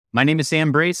My name is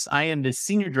Sam Brace. I am the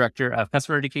Senior Director of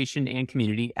Customer Education and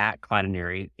Community at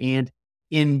Cloudinary. And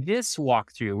in this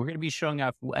walkthrough, we're going to be showing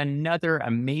off another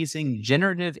amazing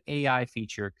generative AI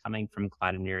feature coming from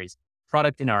Cloudinary's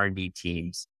product and R&D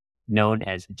teams, known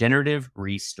as Generative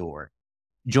Restore.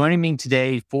 Joining me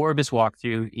today for this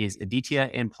walkthrough is Aditya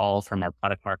and Paul from our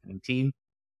product marketing team.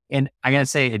 And I got to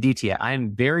say, Aditya,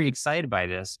 I'm very excited by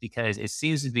this because it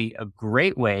seems to be a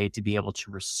great way to be able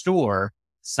to restore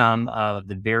some of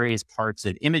the various parts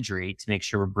of imagery to make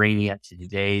sure we're bringing it up to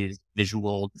today's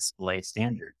visual display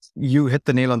standards. You hit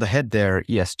the nail on the head there.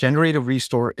 Yes, Generative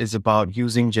Restore is about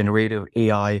using generative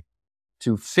AI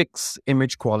to fix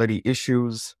image quality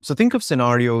issues. So think of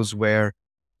scenarios where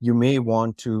you may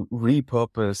want to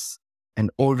repurpose an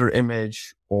older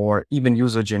image or even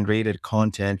user-generated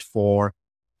content for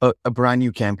a brand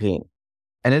new campaign.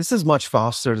 And this is much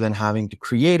faster than having to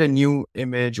create a new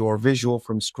image or visual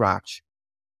from scratch.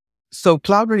 So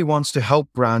Cloudinary wants to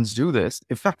help brands do this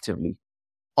effectively.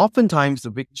 Oftentimes,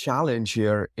 the big challenge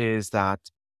here is that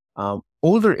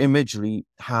older imagery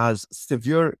has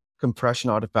severe compression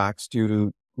artifacts due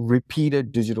to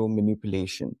repeated digital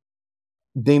manipulation.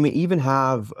 They may even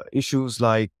have issues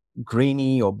like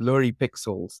grainy or blurry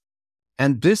pixels,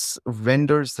 and this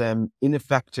renders them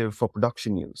ineffective for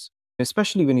production use,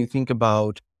 especially when you think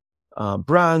about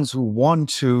brands who want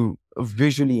to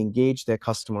visually engage their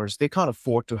customers. They can't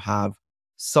afford to have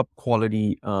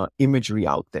sub-quality imagery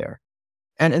out there.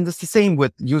 And it's the same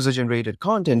with user-generated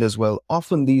content as well.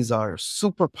 Often these are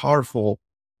super powerful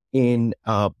in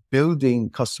building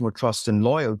customer trust and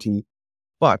loyalty,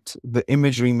 but the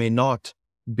imagery may not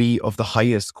be of the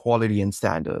highest quality and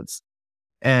standards.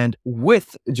 And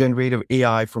with generative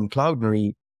AI from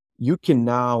Cloudinary, you can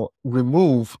now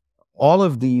remove all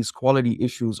of these quality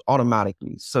issues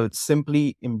automatically. So it's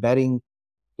simply embedding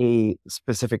a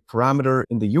specific parameter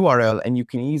in the URL, and you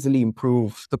can easily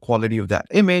improve the quality of that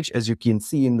image. As you can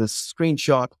see in this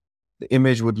screenshot, the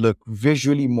image would look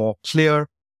visually more clear,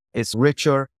 it's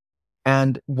richer.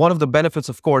 And one of the benefits,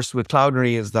 of course, with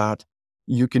Cloudinary is that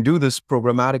you can do this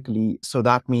programmatically. So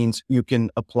that means you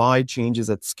can apply changes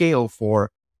at scale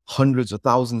for hundreds of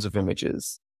thousands of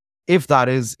images, if that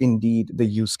is indeed the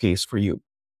use case for you.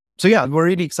 So yeah, we're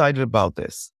really excited about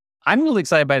this. I'm really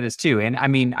excited by this too. And I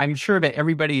mean, I'm sure that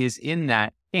everybody is in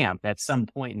that camp at some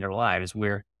point in their lives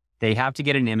where they have to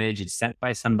get an image, it's sent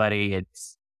by somebody,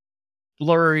 it's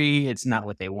blurry, it's not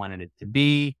what they wanted it to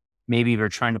be. Maybe they're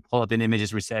trying to pull up an image,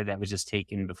 as we said, that was just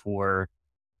taken before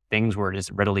things were just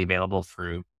readily available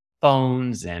through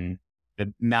phones and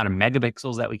the amount of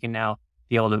megapixels that we can now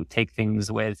be able to take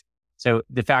things with. So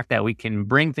the fact that we can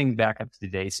bring things back up to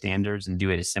today's standards and do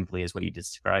it as simply as what you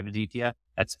described, Aditya,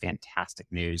 that's fantastic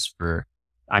news for,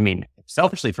 I mean,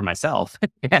 selfishly for myself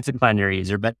as a Cloudinary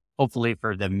user, but hopefully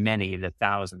for the many, the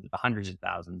thousands, the hundreds of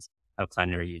thousands of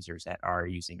Cloudinary users that are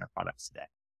using our products today.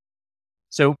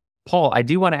 So Paul, I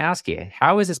do want to ask you,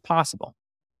 how is this possible?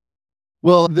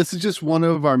 Well, this is just one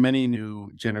of our many new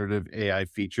generative AI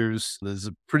features. There's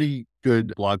a pretty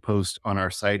good blog post on our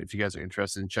site if you guys are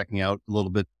interested in checking out a little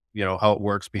bit, how it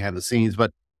works behind the scenes.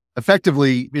 But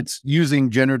effectively, it's using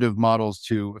generative models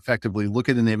to effectively look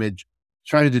at an image,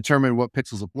 trying to determine what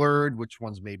pixels are blurred, which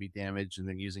ones may be damaged, and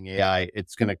then using AI,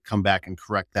 it's going to come back and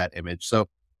correct that image. So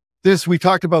we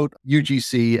talked about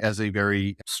UGC as a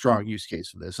very strong use case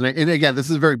for this. And again, this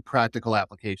is a very practical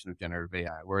application of generative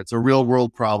AI, where it's a real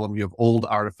world problem. You have old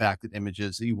artifacted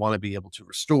images that you want to be able to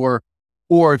restore.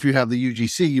 Or if you have the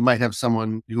UGC, you might have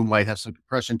someone who might have some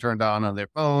compression turned on their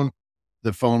phone.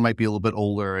 The phone might be a little bit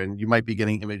older and you might be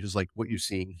getting images like what you're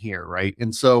seeing here, right?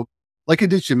 And so, like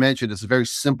Aditya mentioned, it's a very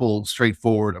simple,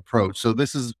 straightforward approach. So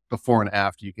this is before and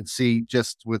after. You can see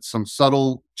just with some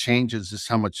subtle changes, just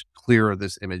how much clearer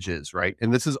this image is, right?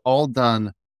 And this is all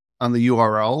done on the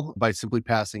URL by simply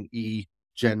passing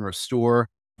Gen Restore.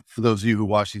 For those of you who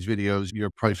watch these videos,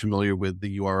 you're probably familiar with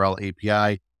the URL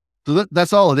API. So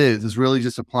that's all it is really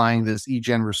just applying this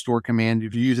Gen Restore command.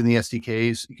 If you're using the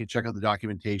SDKs, you can check out the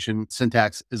documentation.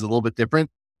 Syntax is a little bit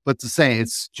different, but to say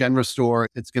it's Gen Restore,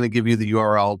 it's going to give you the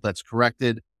URL that's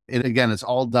corrected. And again, it's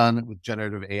all done with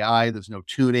generative AI. There's no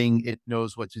tuning. It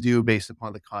knows what to do based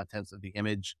upon the contents of the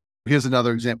image. Here's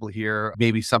another example here,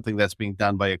 maybe something that's being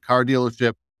done by a car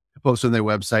dealership, post on their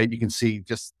website. You can see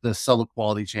just the subtle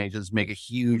quality changes make a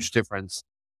huge difference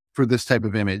for this type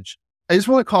of image. I just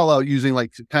want to call out using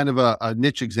like kind of a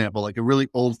niche example, like a really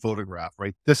old photograph,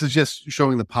 right? This is just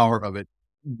showing the power of it.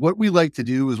 What we like to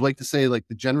do is like to say like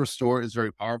the Gen Restore is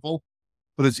very powerful,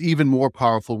 but it's even more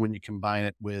powerful when you combine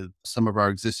it with some of our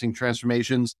existing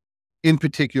transformations, in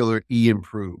particular,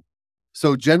 Improve.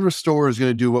 So Gen Restore is going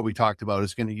to do what we talked about.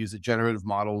 It's going to use the generative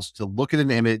models to look at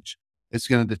an image. It's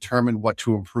going to determine what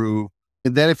to improve.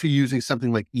 And then if you're using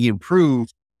something like eImprove,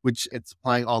 which it's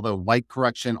applying all the white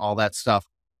correction, all that stuff.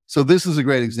 So this is a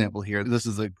great example here. This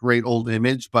is a great old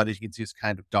image, but as you can see, it's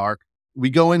kind of dark. We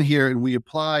go in here and we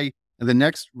apply, and the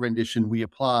next rendition, we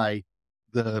apply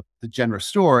the Gen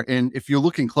Restore. And if you're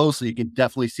looking closely, you can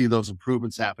definitely see those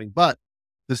improvements happening. But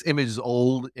this image is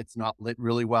old. It's not lit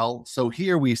really well. So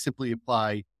here we simply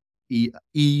apply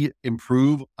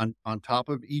eImprove on top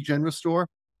of eGen Restore.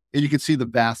 And you can see the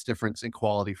vast difference in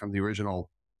quality from the original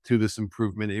to this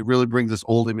improvement. It really brings this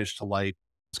old image to life.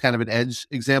 It's kind of an edge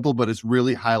example, but it's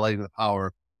really highlighting the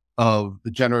power of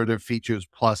the generative features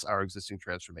plus our existing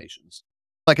transformations.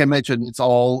 Like I mentioned, it's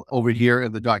all over here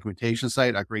in the documentation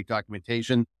site, our great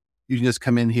documentation. You can just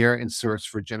come in here and search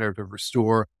for Generative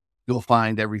Restore. You'll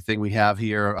find everything we have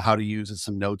here, how to use it,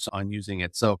 some notes on using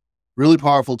it. So really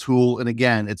powerful tool. And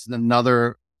again, it's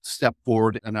another step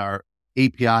forward in our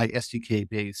API SDK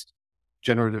based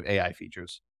generative AI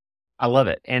features. I love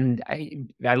it. And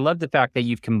I love the fact that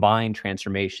you've combined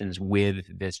transformations with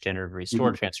this generative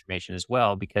restore transformation as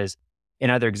well, because in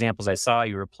other examples I saw,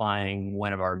 you were applying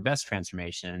one of our best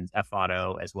transformations, F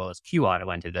auto, as well as Q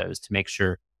auto into those to make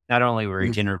sure not only we're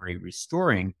generatively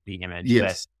restoring the image,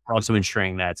 but we're also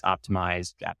ensuring that it's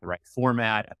optimized at the right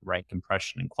format, at the right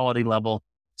compression and quality level.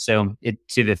 So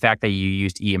to the fact that you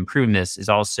used eImprove is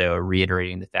also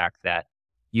reiterating the fact that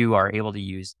you are able to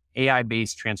use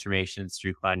AI-based transformations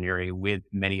through Cloudinary with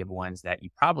many of the ones that you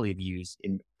probably have used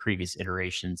in previous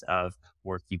iterations of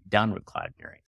work you've done with Cloudinary.